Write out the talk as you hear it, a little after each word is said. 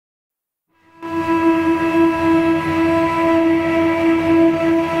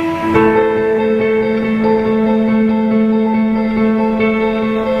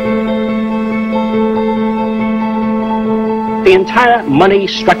entire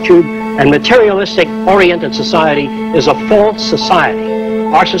money-structured and materialistic-oriented society is a false society.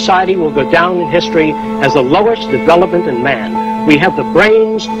 Our society will go down in history as the lowest development in man. We have the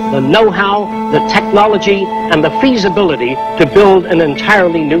brains, the know-how, the technology, and the feasibility to build an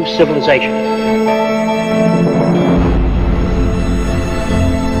entirely new civilization.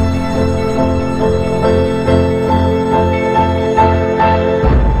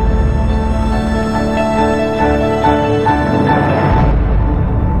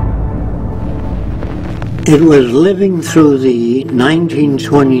 It was living through the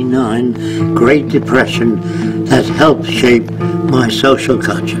 1929 Great Depression that helped shape my social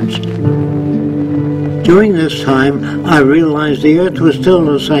conscience. During this time, I realized the Earth was still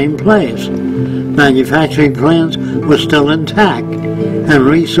the same place. Manufacturing plants were still intact, and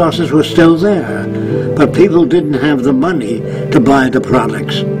resources were still there, but people didn't have the money to buy the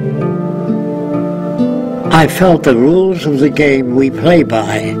products. I felt the rules of the game we play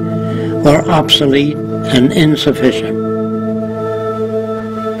by were obsolete and insufficient.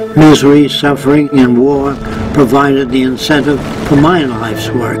 Misery, suffering, and war provided the incentive for my life's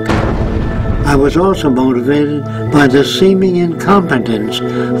work. I was also motivated by the seeming incompetence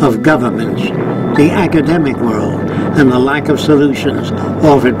of governments, the academic world, and the lack of solutions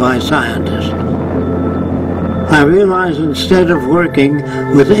offered by scientists. I realized instead of working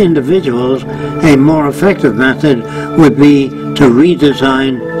with individuals, a more effective method would be to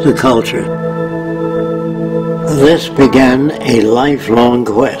redesign the culture. This began a lifelong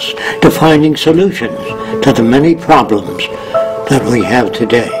quest to finding solutions to the many problems that we have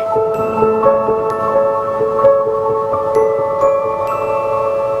today.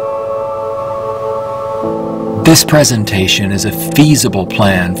 This presentation is a feasible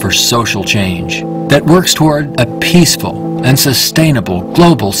plan for social change that works toward a peaceful and sustainable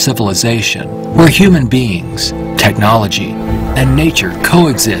global civilization where human beings, technology, and nature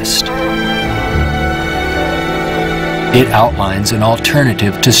coexist. It outlines an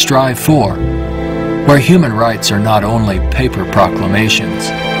alternative to strive for, where human rights are not only paper proclamations,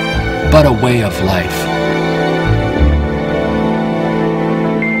 but a way of life.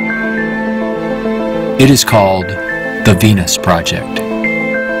 It is called the Venus Project.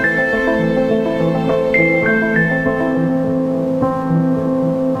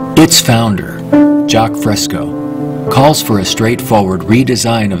 Its founder, Jacques Fresco, calls for a straightforward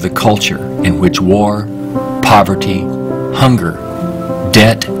redesign of the culture in which war, poverty, hunger,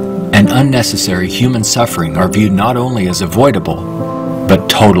 debt, and unnecessary human suffering are viewed not only as avoidable, but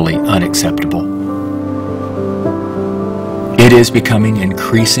totally unacceptable. It is becoming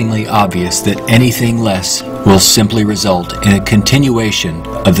increasingly obvious that anything less will simply result in a continuation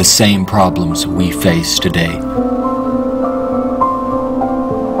of the same problems we face today.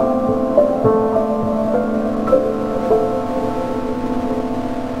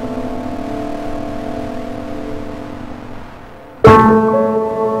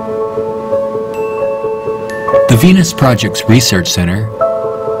 The Venus Project's Research Center,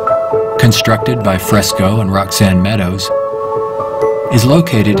 constructed by Fresco and Roxanne Meadows, is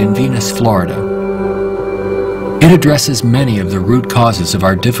located in Venus, Florida. It addresses many of the root causes of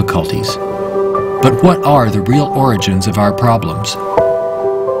our difficulties. But what are the real origins of our problems?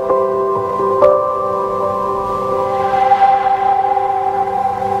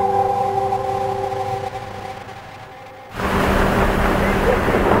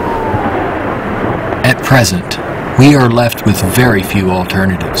 At present, we are left with very few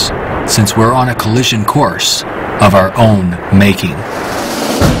alternatives, since we're on a collision course of our own making.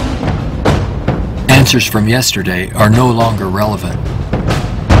 Answers from yesterday are no longer relevant.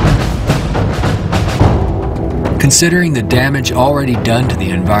 Considering the damage already done to the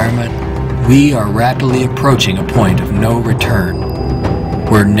environment, we are rapidly approaching a point of no return,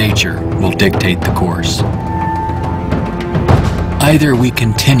 where nature will dictate the course. Either we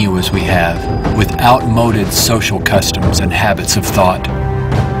continue as we have, with outmoded social customs and habits of thought,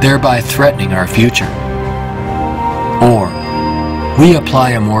 thereby threatening our future, or we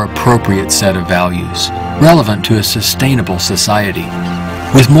apply a more appropriate set of values, relevant to a sustainable society,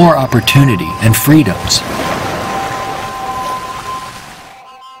 with more opportunity and freedoms.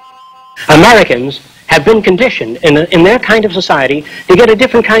 Americans have been conditioned in their kind of society to get a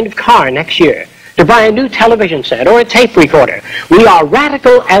different kind of car next year, to buy a new television set or a tape recorder. We are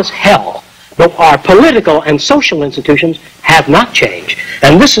radical as hell, but our political and social institutions have not changed.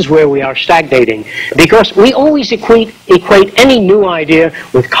 And this is where we are stagnating, because we always equate any new idea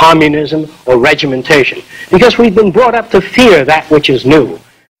with communism or regimentation, because we've been brought up to fear that which is new.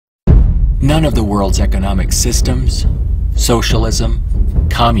 None of the world's economic systems, socialism,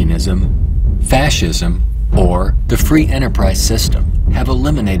 communism, fascism, or the free enterprise system have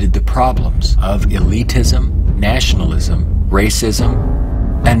eliminated the problems of elitism, nationalism, racism,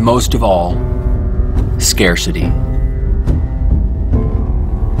 and most of all, scarcity.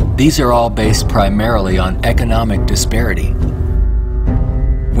 These are all based primarily on economic disparity.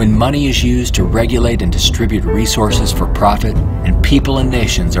 When money is used to regulate and distribute resources for profit, and people and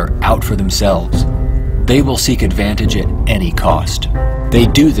nations are out for themselves, they will seek advantage at any cost. They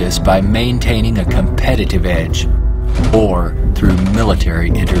do this by maintaining a competitive edge, or through military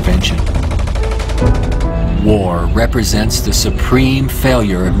intervention. War represents the supreme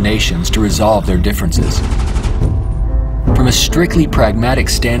failure of nations to resolve their differences. From a strictly pragmatic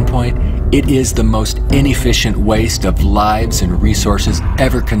standpoint, it is the most inefficient waste of lives and resources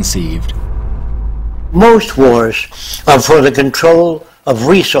ever conceived. Most wars are for the control of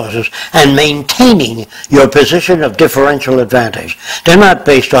resources and maintaining your position of differential advantage. They're not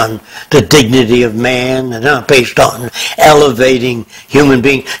based on the dignity of man. They're not based on elevating human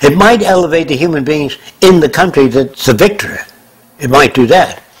beings. It might elevate the human beings in the country that's the victor. It might do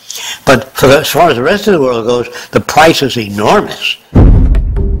that. But as far as the rest of the world goes, the price is enormous.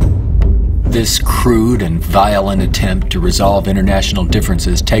 This crude and violent attempt to resolve international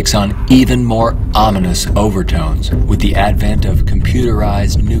differences takes on even more ominous overtones with the advent of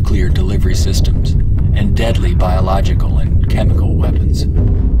computerized nuclear delivery systems and deadly biological and chemical weapons.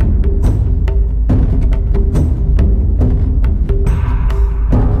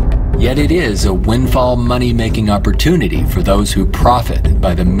 Yet it is a windfall money-making opportunity for those who profit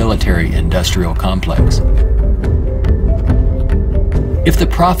by the military-industrial complex. If the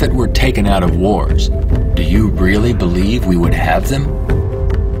profit were taken out of wars, do you really believe we would have them?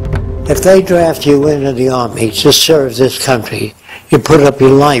 If they draft you into the army to serve this country, you put up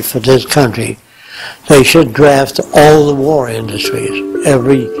your life for this country, they should draft all the war industries.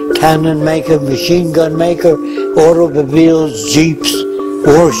 Every cannon maker, machine gun maker, automobiles, jeeps,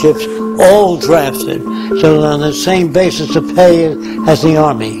 warships, all drafted, so on the same basis of pay as the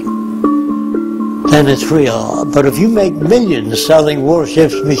army. Then it's real. But if you make millions selling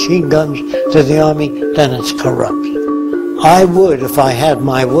warships, machine guns to the army, then it's corrupt. I would, if I had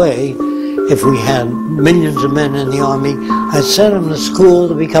my way, if we had millions of men in the army, I'd send them to school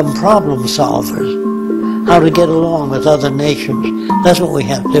to become problem solvers, how to get along with other nations. That's what we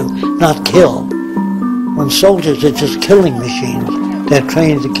have to do, not kill. When soldiers are just killing machines, they're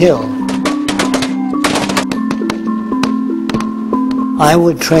trained to kill. I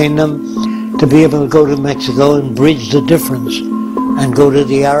would train them to be able to go to Mexico and bridge the difference, and go to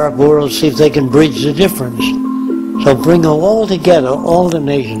the Arab world, see if they can bridge the difference. So bring them all together, all the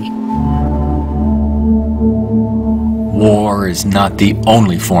nations. War is not the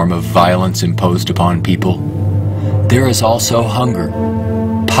only form of violence imposed upon people. There is also hunger,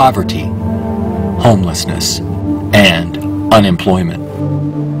 poverty, homelessness, and unemployment.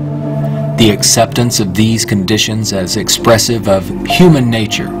 The acceptance of these conditions as expressive of human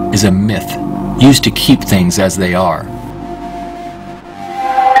nature is a myth used to keep things as they are.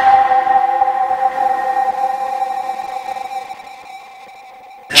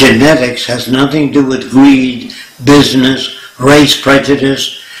 Genetics has nothing to do with greed, business, race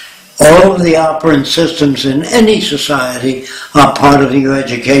prejudice. All of the operant systems in any society are part of your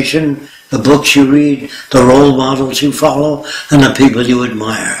education, the books you read, the role models you follow, and the people you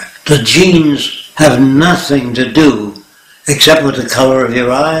admire. The genes have nothing to do except with the color of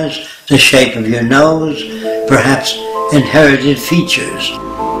your eyes, the shape of your nose, perhaps inherited features.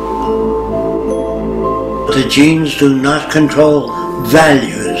 The genes do not control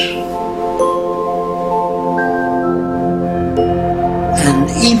values. And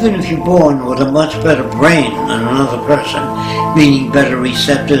even if you're born with a much better brain than another person, meaning better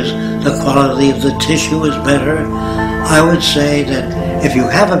receptors, the quality of the tissue is better, I would say that if you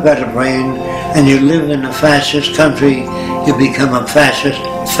have a better brain and you live in a fascist country, you become a fascist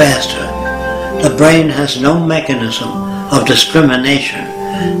faster. The brain has no mechanism of discrimination.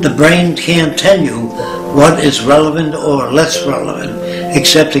 The brain can't tell you what is relevant or less relevant,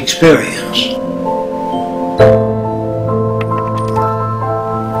 except experience.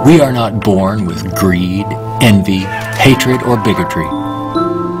 We are not born with greed, envy, hatred, or bigotry.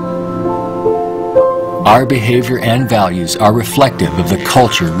 Our behavior and values are reflective of the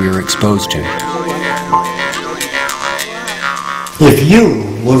culture we are exposed to. If you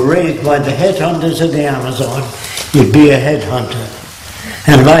were raised by the headhunters of the Amazon, you'd be a headhunter.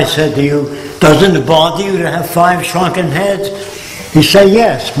 And if I said to you, doesn't it bother you to have 5 shrunken heads? You say,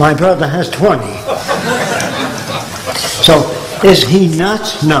 yes, my brother has 20. So, is he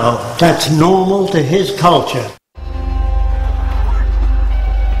nuts? No, that's normal to his culture.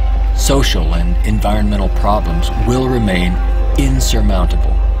 social and environmental problems will remain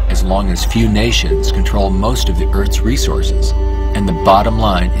insurmountable as long as few nations control most of the Earth's resources, and the bottom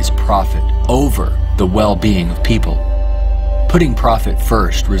line is profit over the well-being of people. Putting profit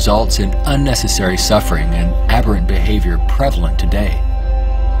first results in unnecessary suffering and aberrant behavior prevalent today.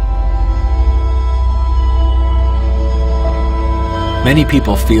 Many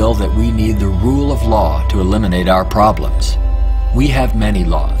people feel that we need the rule of law to eliminate our problems. We have many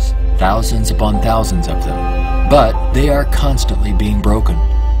laws, thousands upon thousands of them, but they are constantly being broken.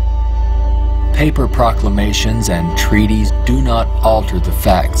 Paper proclamations and treaties do not alter the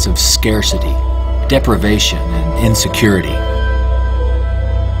facts of scarcity, deprivation, and insecurity.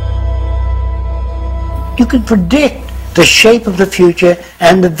 You can predict the shape of the future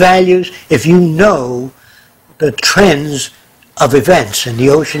and the values if you know the trends of events and the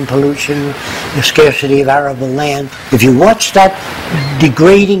ocean pollution, the scarcity of arable land. If you watch that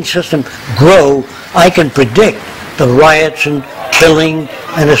degrading system grow, I can predict the riots and killing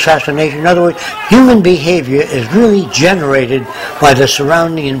and assassination. In other words, human behavior is really generated by the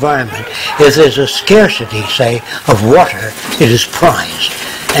surrounding environment. If there's a scarcity, say, of water, it is prized,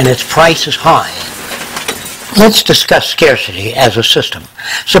 and its price is high. Let's discuss scarcity as a system.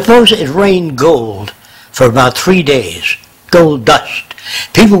 Suppose it rained gold for about 3 days, gold dust.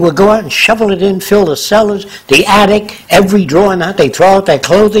 People would go out and shovel it in, fill the cellars, the attic, every drawer in the house. They throw out their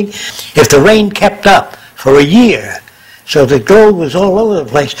clothing. If the rain kept up for a year, so the gold was all over the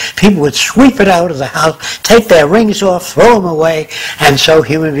place, people would sweep it out of the house, take their rings off, throw them away, and so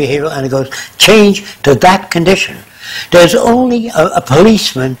human behavior undergoes change to that condition. There's only a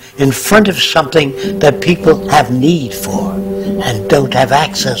policeman in front of something that people have need for and don't have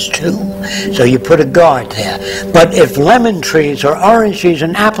access to. So you put a guard there. But if lemon trees or orange trees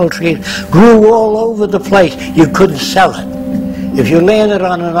and apple trees grew all over the place, you couldn't sell it. If you landed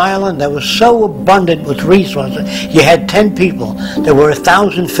on an island that was so abundant with resources, you had 10 people, there were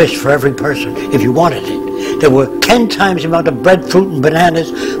 1,000 fish for every person if you wanted it. There were 10 times the amount of bread, fruit, and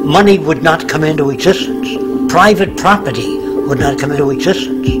bananas. Money would not come into existence. Private property would not come into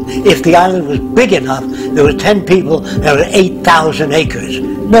existence. If the island was big enough, there were 10 people, there were 8,000 acres.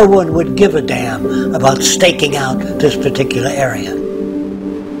 No one would give a damn about staking out this particular area.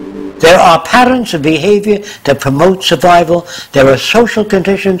 There are patterns of behavior that promote survival. There are social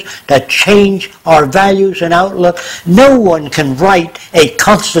conditions that change our values and outlook. No one can write a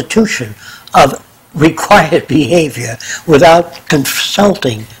constitution of required behavior without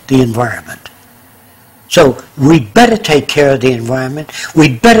consulting the environment. So we'd better take care of the environment,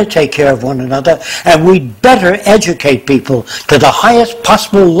 we'd better take care of one another, and we'd better educate people to the highest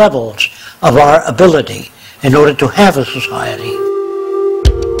possible levels of our ability in order to have a society.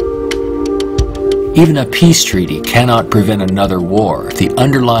 Even a peace treaty cannot prevent another war if the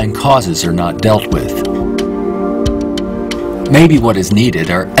underlying causes are not dealt with. Maybe what is needed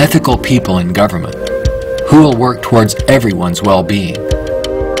are ethical people in government who will work towards everyone's well-being.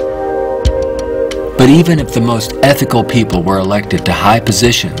 But even if the most ethical people were elected to high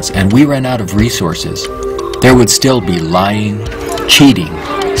positions and we ran out of resources, there would still be lying, cheating,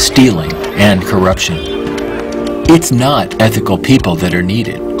 stealing, and corruption. It's not ethical people that are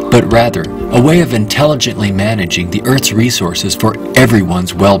needed, but rather a way of intelligently managing the Earth's resources for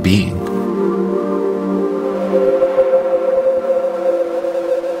everyone's well-being.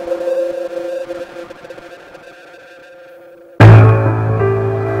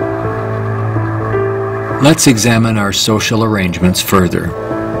 Let's examine our social arrangements further.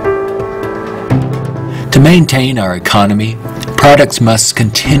 To maintain our economy, products must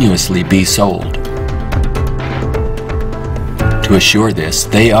continuously be sold. To assure this,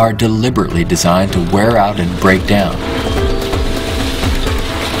 they are deliberately designed to wear out and break down.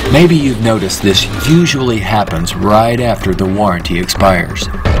 Maybe you've noticed this usually happens right after the warranty expires.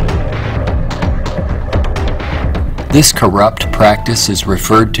 This corrupt practice is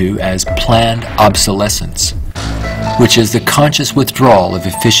referred to as planned obsolescence, which is the conscious withdrawal of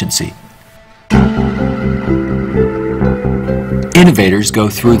efficiency. Innovators go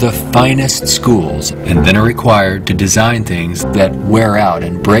through the finest schools and then are required to design things that wear out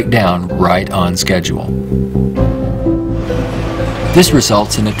and break down right on schedule. This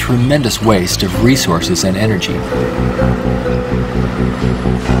results in a tremendous waste of resources and energy.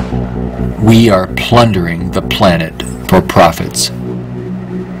 We are plundering the planet for profits.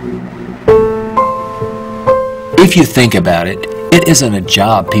 If you think about it, it isn't a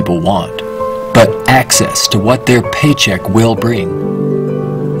job people want, but access to what their paycheck will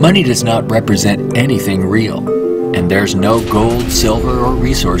bring. Money does not represent anything real, and there's no gold, silver, or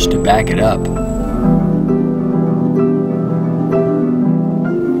resource to back it up.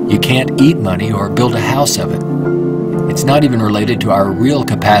 You can't eat money or build a house of it. It's not even related to our real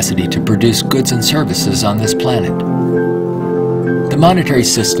capacity to produce goods and services on this planet. The monetary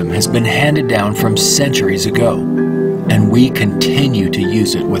system has been handed down from centuries ago, and we continue to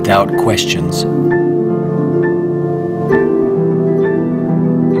use it without questions.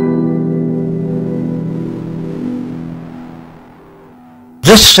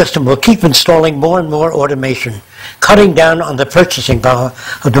 This system will keep installing more and more automation, cutting down on the purchasing power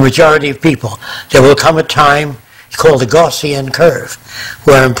of the majority of people. There will come a time called the Gaussian curve,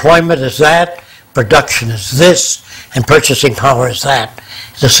 where employment is that, production is this, and purchasing power is that.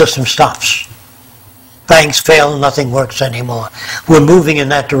 The system stops. Banks fail, nothing works anymore. We're moving in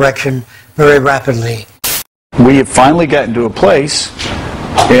that direction very rapidly. We have finally gotten to a place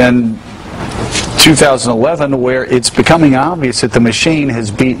in 2011 where it's becoming obvious that the machine has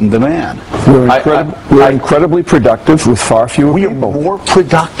beaten the man. We're incredibly productive with far fewer people. We are more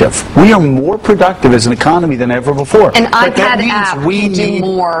productive. We are more productive as an economy than ever before. An iPad app we can do need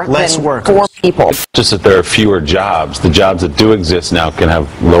more less than workers. 4 people. Just that there are fewer jobs. The jobs that do exist now can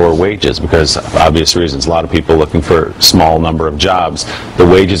have lower wages because of obvious reasons. A lot of people looking for a small number of jobs. The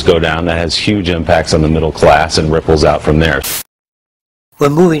wages go down. That has huge impacts on the middle class and ripples out from there. We're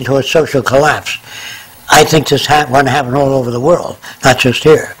moving towards social collapse. I think this going to happen all over the world, not just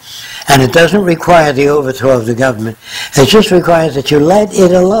here. And it doesn't require the overthrow of the government. It just requires that you let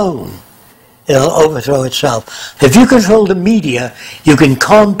it alone. It'll overthrow itself. If you control the media, you can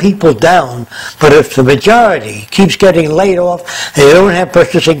calm people down. But if the majority keeps getting laid off, they don't have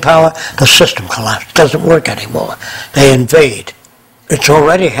purchasing power, the system collapses. It doesn't work anymore. They invade. It's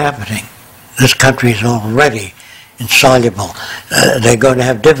already happening. This country is already insoluble. They're going to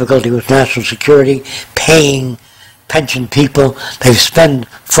have difficulty with national security, paying pension people. They spend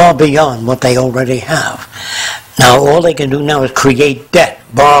far beyond what they already have. Now all they can do now is create debt,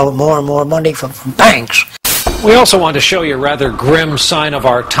 borrow more and more money from banks. We also want to show you a rather grim sign of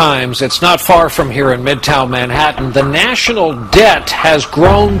our times. It's not far from here in Midtown Manhattan. The national debt has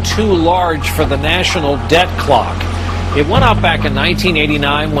grown too large for the national debt clock. It went up back in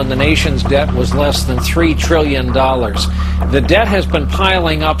 1989 when the nation's debt was less than $3 trillion. The debt has been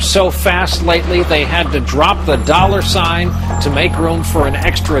piling up so fast lately they had to drop the dollar sign to make room for an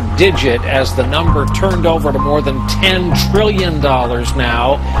extra digit as the number turned over to more than $10 trillion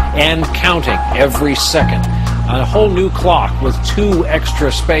now and counting every second. A whole new clock with 2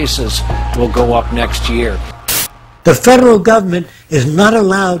 extra spaces will go up next year. The federal government is not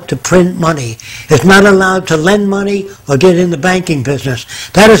allowed to print money. It's not allowed to lend money or get in the banking business.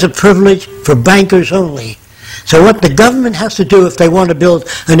 That is a privilege for bankers only. So what the government has to do if they want to build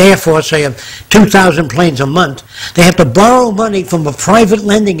an air force, say, of 2,000 planes a month, they have to borrow money from a private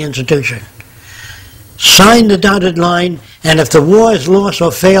lending institution, sign the dotted line, and if the war is lost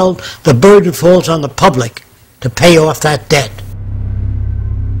or failed, the burden falls on the public to pay off that debt.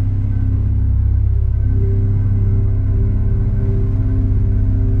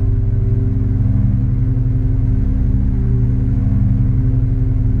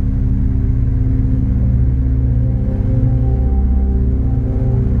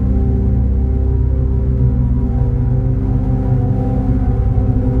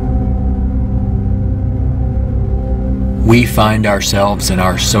 We find ourselves and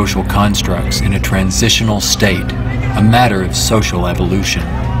our social constructs in a transitional state, a matter of social evolution.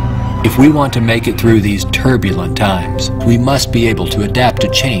 If we want to make it through these turbulent times, we must be able to adapt to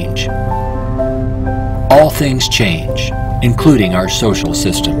change. All things change, including our social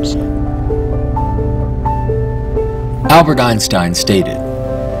systems. Albert Einstein stated,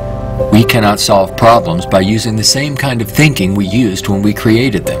 "We cannot solve problems by using the same kind of thinking we used when we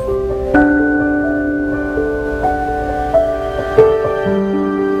created them."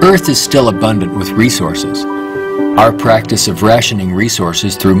 Earth is still abundant with resources. Our practice of rationing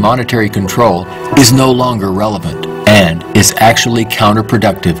resources through monetary control is no longer relevant and is actually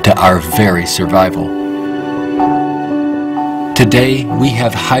counterproductive to our very survival. Today, we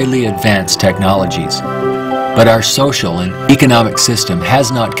have highly advanced technologies, but our social and economic system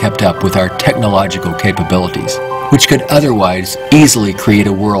has not kept up with our technological capabilities, which could otherwise easily create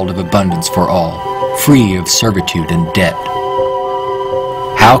a world of abundance for all, free of servitude and debt.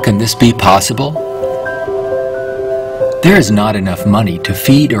 How can this be possible? There is not enough money to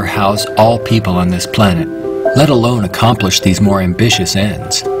feed or house all people on this planet, let alone accomplish these more ambitious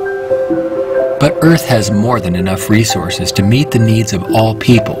ends. But Earth has more than enough resources to meet the needs of all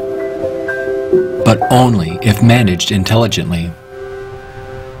people, but only if managed intelligently.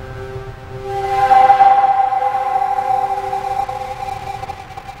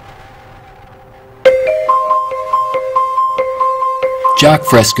 Jacques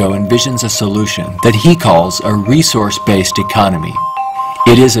Fresco envisions a solution that he calls a resource-based economy.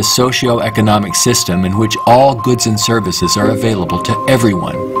 It is a socio-economic system in which all goods and services are available to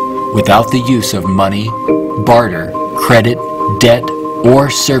everyone without the use of money, barter, credit, debt, or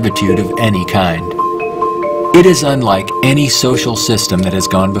servitude of any kind. It is unlike any social system that has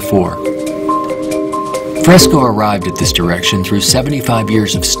gone before. Fresco arrived at this direction through 75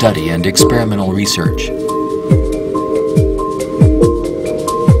 years of study and experimental research.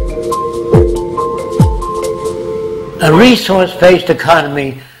 A resource-based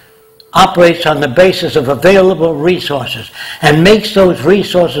economy operates on the basis of available resources and makes those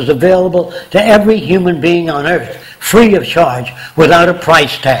resources available to every human being on earth free of charge without a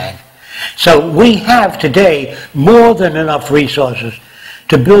price tag. So we have today more than enough resources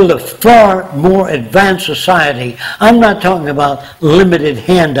to build a far more advanced society. I'm not talking about limited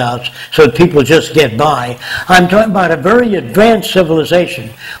handouts so that people just get by. I'm talking about a very advanced civilization.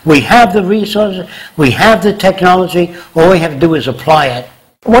 We have the resources, we have the technology, all we have to do is apply it.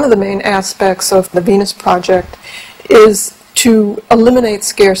 One of the main aspects of the Venus Project is to eliminate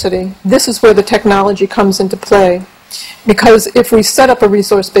scarcity. This is where the technology comes into play. Because if we set up a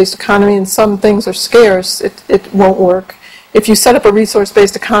resource-based economy and some things are scarce, it won't work. If you set up a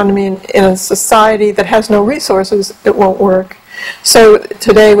resource-based economy in a society that has no resources, it won't work. So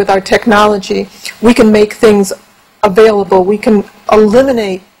today with our technology, we can make things available. We can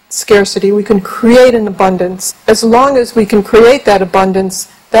eliminate scarcity. We can create an abundance. As long as we can create that abundance,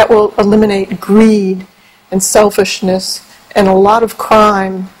 that will eliminate greed and selfishness and a lot of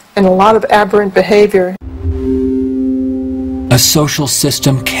crime and a lot of aberrant behavior. A social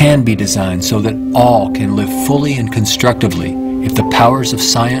system can be designed so that all can live fully and constructively if the powers of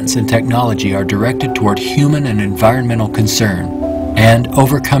science and technology are directed toward human and environmental concern and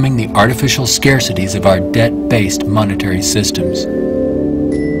overcoming the artificial scarcities of our debt-based monetary systems.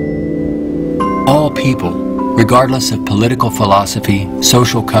 All people, regardless of political philosophy,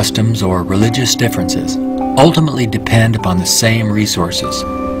 social customs, or religious differences, ultimately depend upon the same resources: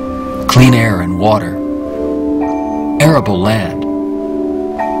 clean air and water, arable land,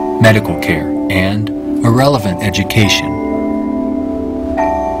 medical care, and a relevant education.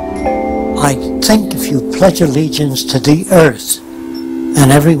 I think if you pledge allegiance to the earth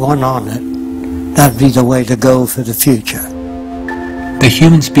and everyone on it, that'd be the way to go for the future. The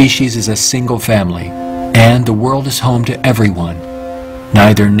human species is a single family, and the world is home to everyone.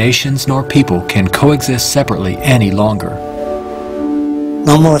 Neither nations nor people can coexist separately any longer.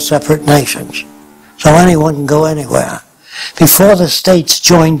 No more separate nations, so anyone can go anywhere. Before the states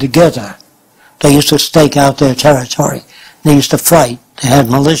joined together, they used to stake out their territory. They used to fight. They had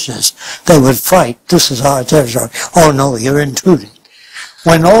militias. They would fight. This is our territory. Oh no, you're intruding.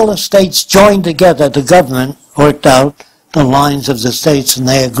 When all the states joined together, the government worked out the lines of the states and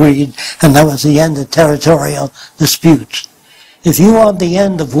they agreed, and that was the end of territorial disputes. If you want the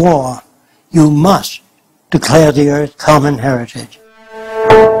end of war, you must declare the earth common heritage.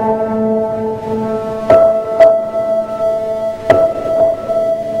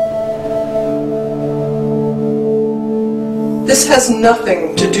 This has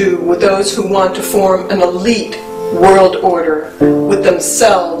nothing to do with those who want to form an elite world order with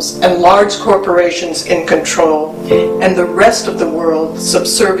themselves and large corporations in control and the rest of the world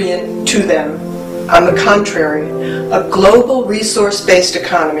subservient to them. On the contrary, a global resource-based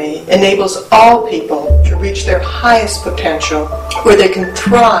economy enables all people to reach their highest potential, where they can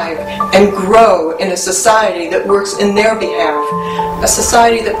thrive and grow in a society that works in their behalf, a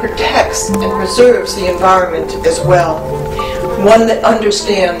society that protects and preserves the environment as well, one that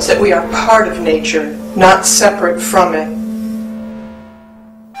understands that we are part of nature, not separate from it.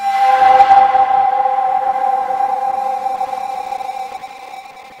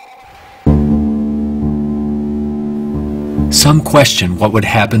 Some question what would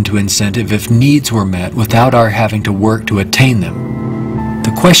happen to incentive if needs were met without our having to work to attain them.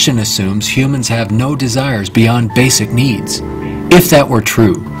 The question assumes humans have no desires beyond basic needs. If that were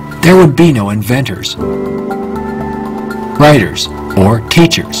true, there would be no inventors, writers, or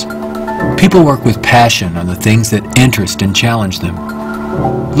teachers. People work with passion on the things that interest and challenge them.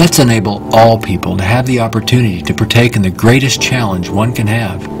 Let's enable all people to have the opportunity to partake in the greatest challenge one can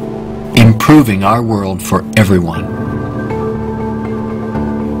have, improving our world for everyone.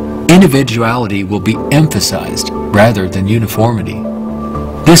 Individuality will be emphasized rather than uniformity.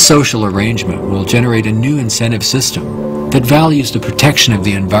 This social arrangement will generate a new incentive system that values the protection of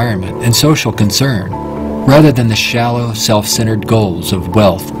the environment and social concern, rather than the shallow, self-centered goals of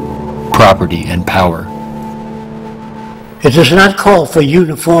wealth, property, and power. It does not call for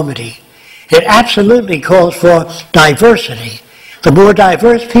uniformity. It absolutely calls for diversity. The more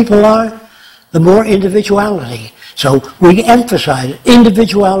diverse people are, the more individuality. So we emphasize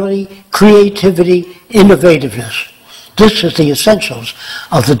individuality, creativity, innovativeness. This is the essentials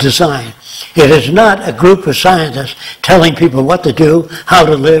of the design. It is not a group of scientists telling people what to do, how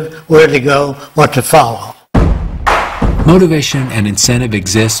to live, where to go, what to follow. Motivation and incentive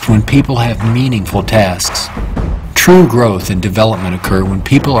exist when people have meaningful tasks. True growth and development occur when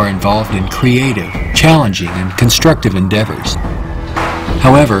people are involved in creative, challenging, and constructive endeavors.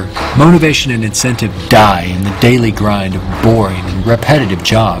 However, motivation and incentive die in the daily grind of boring and repetitive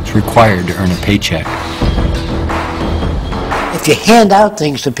jobs required to earn a paycheck. If you hand out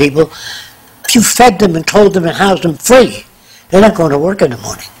things to people, if you fed them and clothed them and housed them free, they're not going to work in the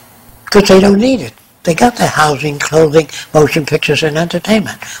morning because they don't need it. They got their housing, clothing, motion pictures, and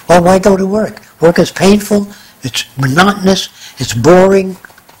entertainment. Well, why go to work? Work is painful, it's monotonous, it's boring.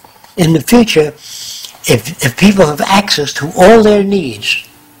 In the future, if people have access to all their needs,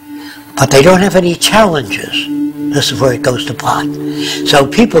 but they don't have any challenges, this is where it goes to pot. So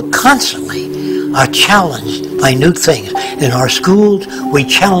people constantly are challenged by new things. In our schools, we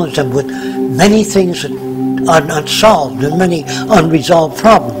challenge them with many things that are unsolved and many unresolved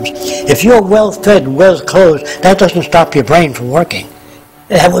problems. If you're well-fed, well-clothed, that doesn't stop your brain from working.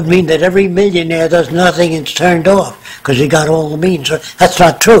 That would mean that every millionaire does nothing and is turned off because he got all the means. That's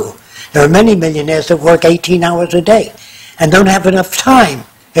not true. There are many millionaires that work 18 hours a day and don't have enough time.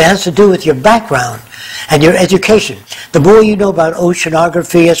 It has to do with your background and your education. The more you know about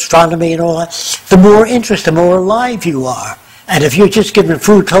oceanography, astronomy, and all that, the more interest, the more alive you are. And if you're just given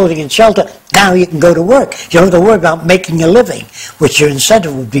food, clothing, and shelter, now you can go to work. You don't have to worry about making a living, which your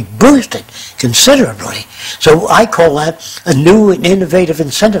incentive would be boosted considerably. So I call that a new and innovative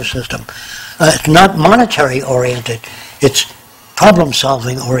incentive system. It's not monetary oriented. It's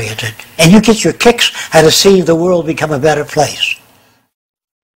problem-solving oriented. And you get your kicks out of seeing the world become a better place.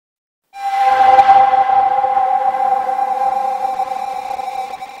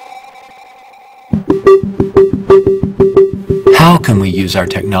 How can we use our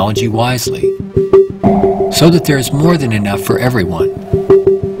technology wisely so that there is more than enough for everyone?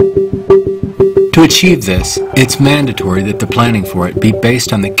 To achieve this, it's mandatory that the planning for it be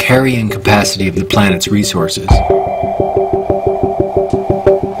based on the carrying capacity of the planet's resources.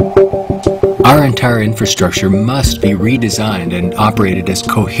 Our entire infrastructure must be redesigned and operated as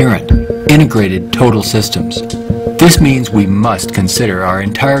coherent, integrated total systems. This means we must consider our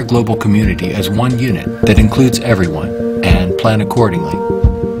entire global community as one unit that includes everyone, and plan accordingly.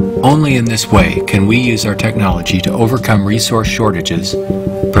 Only in this way can we use our technology to overcome resource shortages,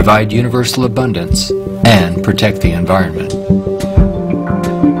 provide universal abundance, and protect the environment.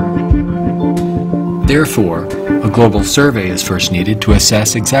 Therefore, a global survey is first needed to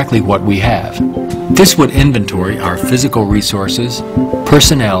assess exactly what we have. This would inventory our physical resources,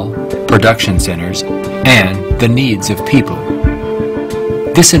 personnel, production centers, and the needs of people.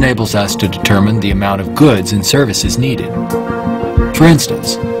 This enables us to determine the amount of goods and services needed. For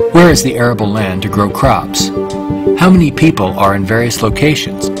instance, where is the arable land to grow crops? How many people are in various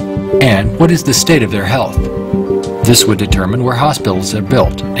locations? And what is the state of their health? This would determine where hospitals are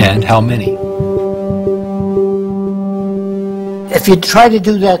built and how many. If you try to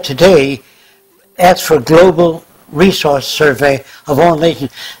do that today, ask for a global resource survey of all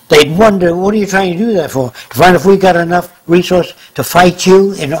nations, they'd wonder, what are you trying to do that for? To find if we got enough resource to fight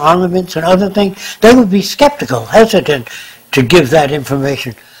you in armaments and other things? They would be skeptical, hesitant to give that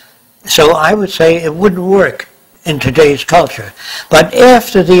information. So I would say it wouldn't work in today's culture. But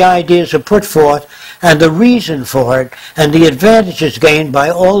after the ideas are put forth and the reason for it and the advantages gained by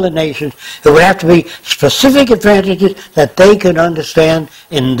all the nations, it would have to be specific advantages that they can understand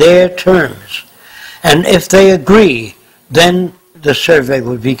in their terms. And if they agree, then the survey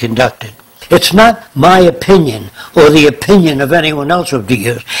would be conducted. It's not my opinion or the opinion of anyone else would be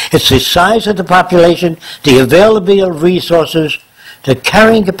used. It's the size of the population, the availability of resources, the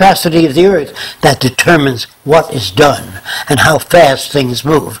carrying capacity of the earth that determines what is done and how fast things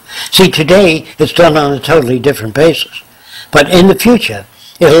move. See, today it's done on a totally different basis. But in the future,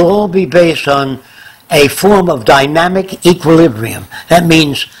 it'll all be based on a form of dynamic equilibrium. That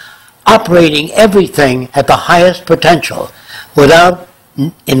means operating everything at the highest potential without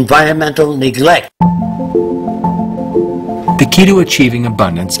environmental neglect. The key to achieving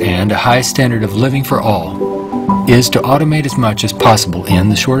abundance and a high standard of living for all is to automate as much as possible in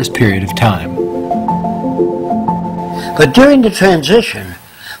the shortest period of time. But during the transition,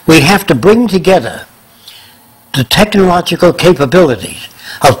 we have to bring together the technological capabilities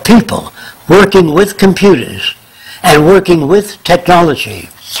of people working with computers and working with technology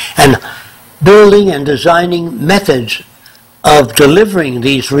and building and designing methods of delivering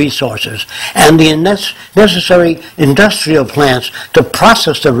these resources and the necessary industrial plants to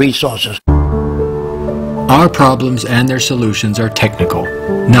process the resources. Our problems and their solutions are technical,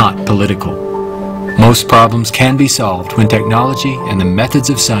 not political. Most problems can be solved when technology and the methods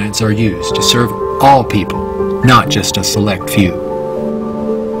of science are used to serve all people, not just a select few.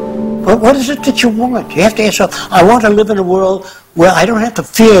 But what is it that you want? You have to ask yourself, I want to live in a world where I don't have to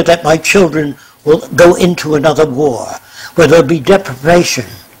fear that my children will go into another war, where there'll be deprivation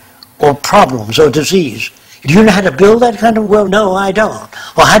or problems or disease. Do you know how to build that kind of world? No, I don't.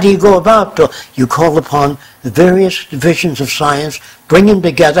 Well, how do you go about it? You call upon the various divisions of science, bring them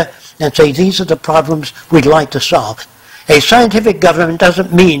together, and say, these are the problems we'd like to solve. A scientific government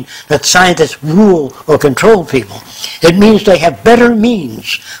doesn't mean that scientists rule or control people. It means they have better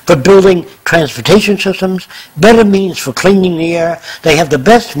means for building transportation systems, better means for cleaning the air. They have the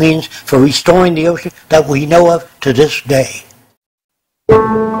best means for restoring the ocean that we know of to this day.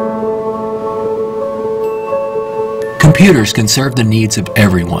 Computers can serve the needs of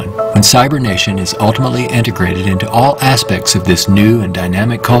everyone when cybernation is ultimately integrated into all aspects of this new and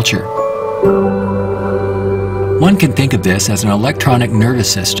dynamic culture. One can think of this as an electronic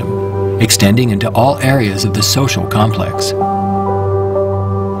nervous system, extending into all areas of the social complex.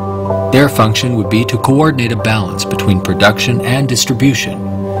 Their function would be to coordinate a balance between production and distribution,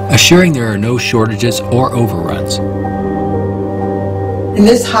 assuring there are no shortages or overruns. In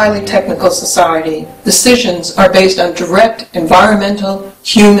this highly technical society, decisions are based on direct environmental,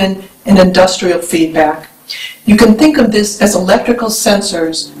 human, and industrial feedback. You can think of this as electrical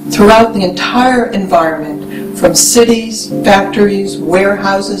sensors throughout the entire environment, from cities, factories,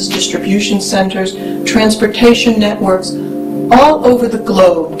 warehouses, distribution centers, transportation networks, all over the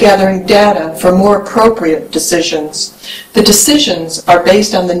globe, gathering data for more appropriate decisions. The decisions are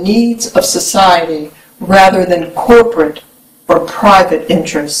based on the needs of society rather than corporate or private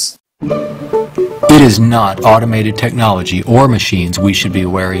interests. It is not automated technology or machines we should be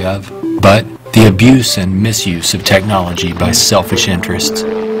wary of, but the abuse and misuse of technology by selfish interests.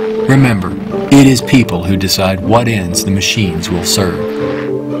 Remember, it is people who decide what ends the machines will serve.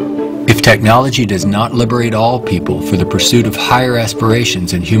 If technology does not liberate all people for the pursuit of higher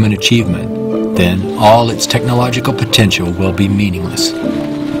aspirations and human achievement, then all its technological potential will be meaningless.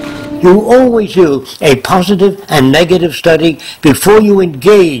 You always do a positive and negative study before you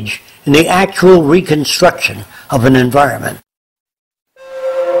engage in the actual reconstruction of an environment.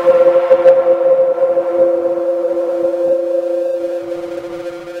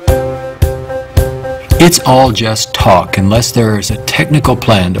 It's all just talk unless there is a technical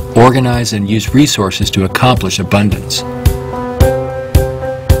plan to organize and use resources to accomplish abundance.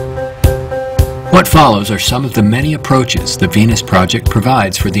 What follows are some of the many approaches the Venus Project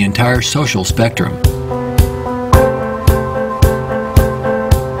provides for the entire social spectrum.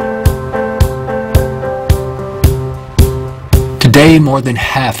 Today, more than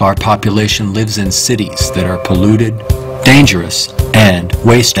half our population lives in cities that are polluted, dangerous, and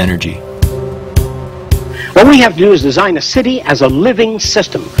waste energy. What we have to do is design a city as a living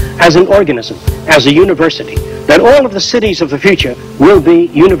system, as an organism, as a university. That all of the cities of the future will be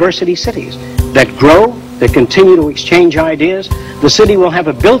university cities that grow, that continue to exchange ideas. The city will have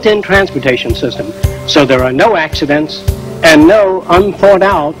a built-in transportation system, so there are no accidents and no unthought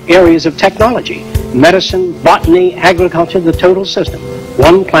out areas of technology. Medicine, botany, agriculture, the total system.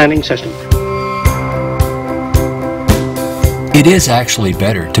 One planning system. It is actually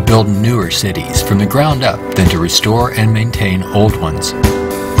better to build newer cities from the ground up than to restore and maintain old ones.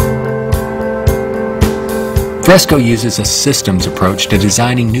 Fresco uses a systems approach to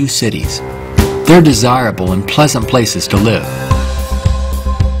designing new cities. They're desirable and pleasant places to live.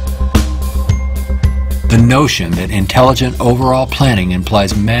 The notion that intelligent overall planning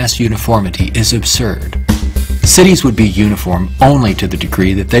implies mass uniformity is absurd. Cities would be uniform only to the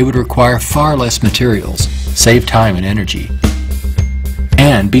degree that they would require far less materials, save time and energy,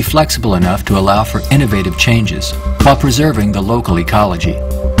 and be flexible enough to allow for innovative changes while preserving the local ecology.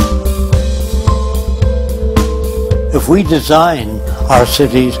 If we design our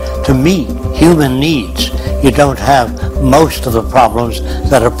cities to meet human needs, you don't have most of the problems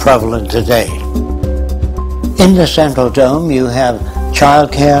that are prevalent today. In the Central Dome, you have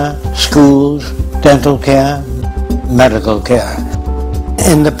childcare, schools, dental care, medical care.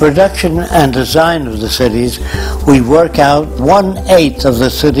 In the production and design of the cities, we work out 1/8 of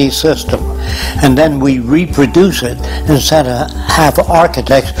the city system, and then we reproduce it instead of have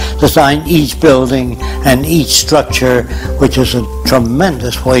architects design each building and each structure, which is a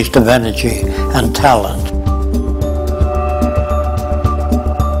tremendous waste of energy and talent.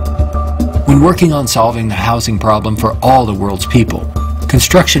 When working on solving the housing problem for all the world's people,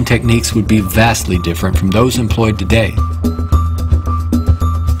 construction techniques would be vastly different from those employed today.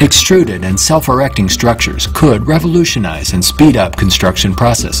 Extruded and self-erecting structures could revolutionize and speed up construction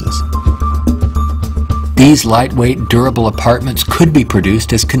processes. These lightweight, durable apartments could be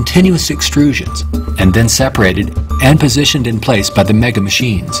produced as continuous extrusions and then separated and positioned in place by the mega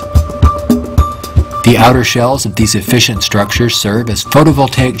machines. The outer shells of these efficient structures serve as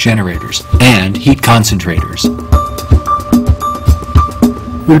photovoltaic generators and heat concentrators.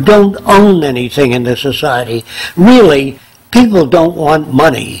 You don't own anything in this society. Really, people don't want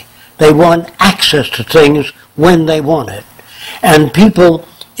money. They want access to things when they want it. And people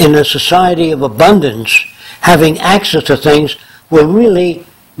in a society of abundance, having access to things, will really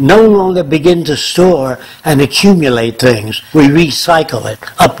no longer begin to store and accumulate things. We recycle it,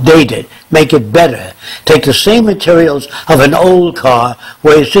 update it, make it better. Take the same materials of an old car,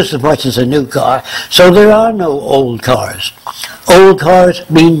 weighs just as much as a new car, so there are no old cars. Old cars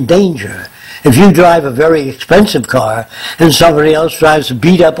mean danger. If you drive a very expensive car and somebody else drives a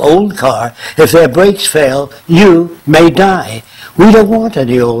beat-up old car, if their brakes fail, you may die. We don't want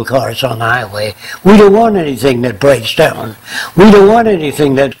any old cars on the highway. We don't want anything that breaks down. We don't want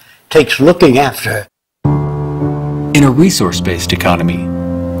anything that takes looking after. In a resource-based economy,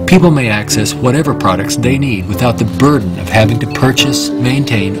 people may access whatever products they need without the burden of having to purchase,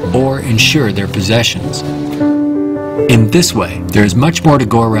 maintain, or insure their possessions. In this way, there is much more to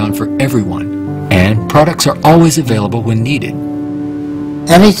go around for everyone, and products are always available when needed.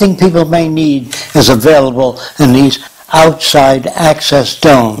 Anything people may need is available in these outside access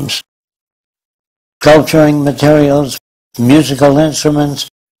domes. Sculpturing materials, musical instruments,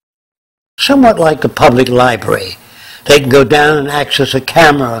 somewhat like the public library. They can go down and access a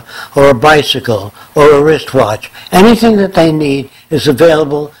camera or a bicycle or a wristwatch. Anything that they need is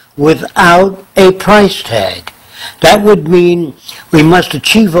available without a price tag. That would mean we must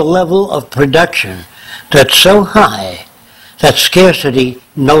achieve a level of production that's so high that scarcity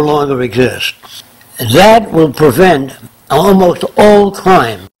no longer exists. That will prevent almost all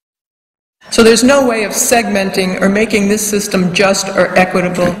crime. So there's no way of segmenting or making this system just or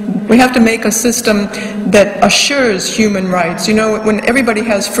equitable. We have to make a system that assures human rights. You know, when everybody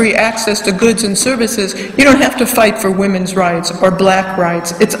has free access to goods and services, you don't have to fight for women's rights or black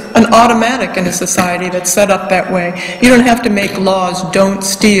rights. It's an automatic in a society that's set up that way. You don't have to make laws, don't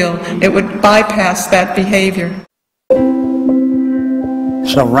steal. It would bypass that behavior.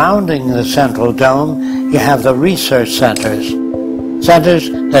 Surrounding the central dome, you have the research centers. Centers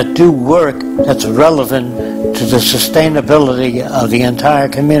that do work that's relevant to the sustainability of the entire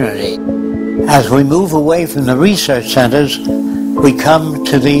community. As we move away from the research centers, we come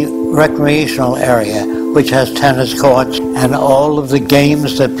to the recreational area, which has tennis courts and all of the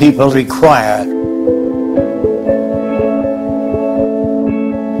games that people require.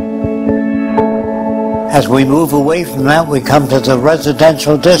 As we move away from that, we come to the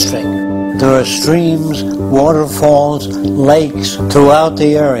residential district. There are streams, waterfalls, lakes throughout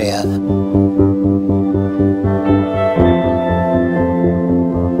the area.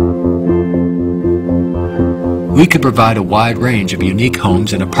 We could provide a wide range of unique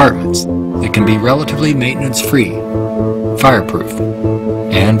homes and apartments that can be relatively maintenance-free, fireproof,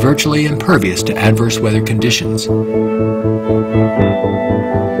 and virtually impervious to adverse weather conditions.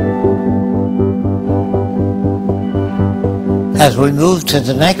 As we move to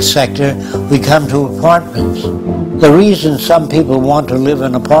the next sector, we come to apartments. The reason some people want to live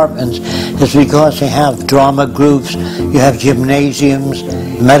in apartments is because you have drama groups, you have gymnasiums,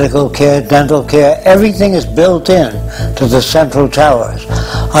 medical care, dental care, everything is built in to the central towers.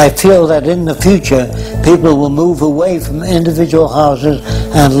 I feel that in the future, people will move away from individual houses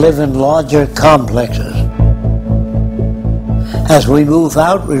and live in larger complexes. As we move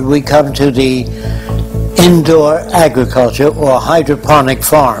out, we come to the indoor agriculture or hydroponic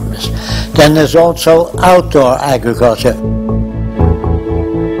farms. Then there's also outdoor agriculture.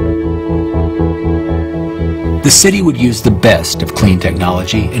 The city would use the best of clean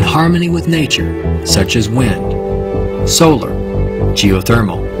technology in harmony with nature, such as wind, solar,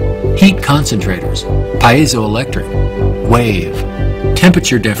 geothermal, heat concentrators, piezoelectric, wave,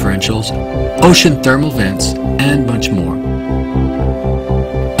 temperature differentials, ocean thermal vents, and much more.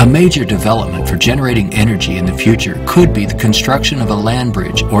 A major development for generating energy in the future could be the construction of a land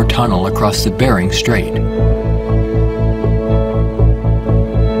bridge or tunnel across the Bering Strait.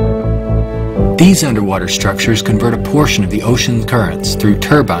 These underwater structures convert a portion of the ocean currents through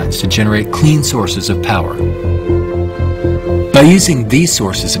turbines to generate clean sources of power. By using these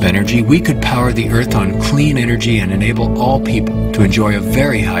sources of energy, we could power the Earth on clean energy and enable all people to enjoy a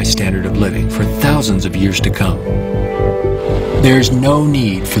very high standard of living for thousands of years to come. There's no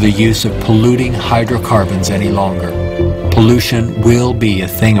need for the use of polluting hydrocarbons any longer. Pollution will be a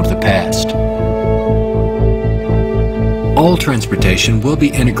thing of the past. All transportation will be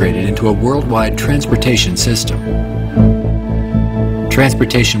integrated into a worldwide transportation system.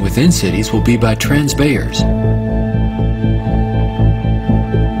 Transportation within cities will be by transbayers.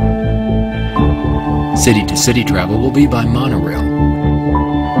 City-to-city travel will be by monorail.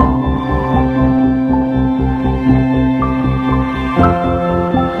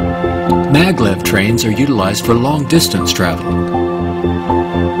 Maglev trains are utilized for long-distance travel.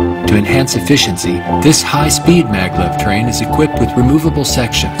 To enhance efficiency, this high-speed maglev train is equipped with removable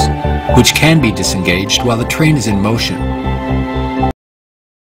sections, which can be disengaged while the train is in motion.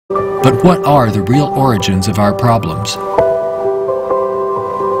 But what are the real origins of our problems?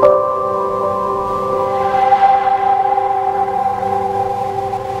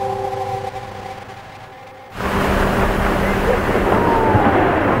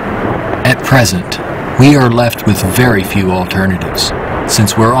 At present, we are left with very few alternatives,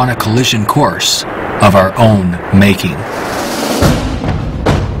 since we're on a collision course of our own making.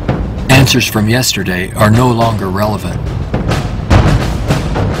 Answers from yesterday are no longer relevant.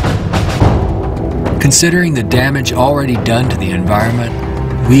 Considering the damage already done to the environment,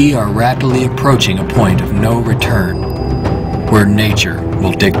 we are rapidly approaching a point of no return, where nature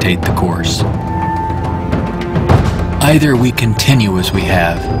will dictate the course. Either we continue as we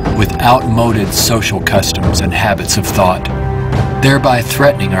have, with outmoded social customs and habits of thought, thereby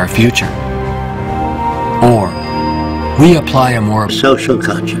threatening our future, or we apply a more social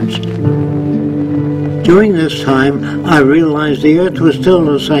conscience. During this time, I realized the Earth was still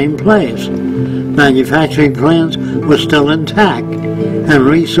the same place. Manufacturing plants were still intact, and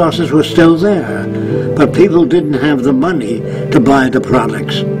resources were still there, but people didn't have the money to buy the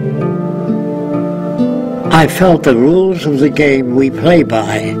products. I felt the rules of the game we play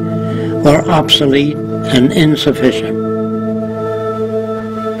by were obsolete and insufficient.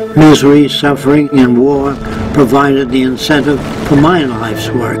 Misery, suffering, and war provided the incentive for my life's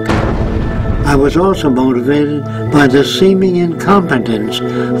work. I was also motivated by the seeming incompetence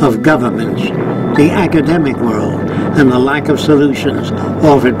of governments, the academic world, and the lack of solutions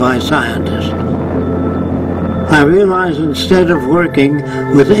offered by scientists. I realized instead of working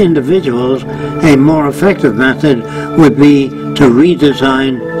with individuals, a more effective method would be to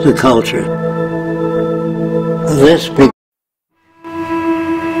redesign the culture. This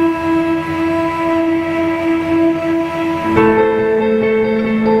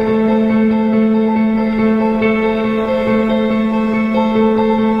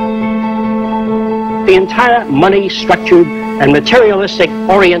The entire money-structured and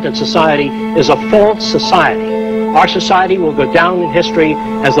materialistic-oriented society is a false society. Our society will go down in history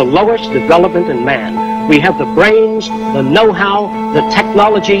as the lowest development in man. We have the brains, the know-how, the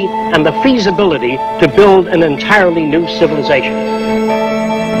technology, and the feasibility to build an entirely new civilization.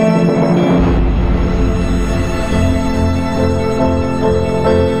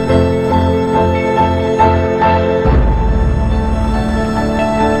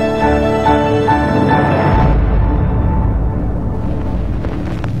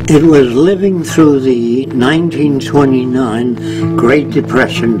 It was living through the 1929 Great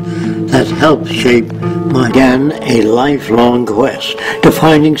Depression that helped shape again a lifelong quest to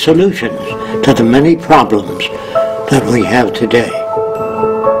finding solutions to the many problems that we have today.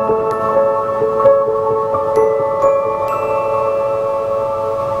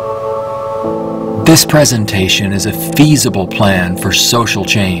 This presentation is a feasible plan for social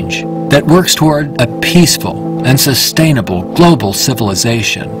change that works toward a peaceful and sustainable global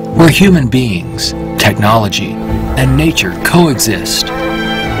civilization where human beings, technology, and nature coexist.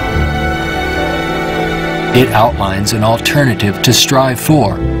 It outlines an alternative to strive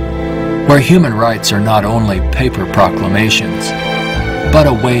for, where human rights are not only paper proclamations, but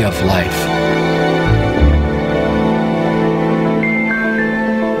a way of life.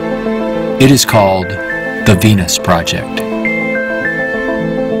 It is called the Venus Project.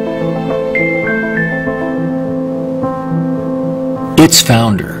 Its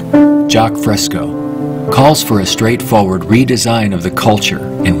founder, Jacques Fresco, calls for a straightforward redesign of the culture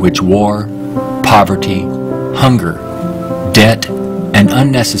in which war, poverty, hunger, debt, and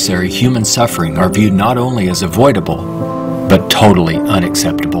unnecessary human suffering are viewed not only as avoidable, but totally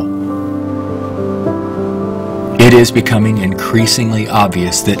unacceptable. It is becoming increasingly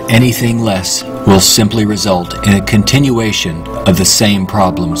obvious that anything less will simply result in a continuation of the same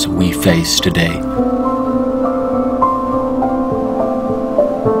problems we face today.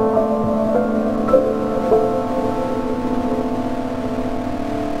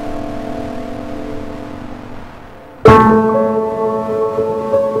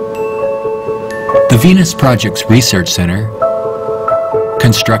 Venus Project's Research Center,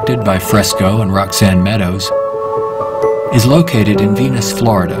 constructed by Fresco and Roxanne Meadows, is located in Venus,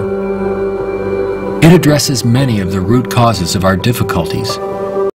 Florida. It addresses many of the root causes of our difficulties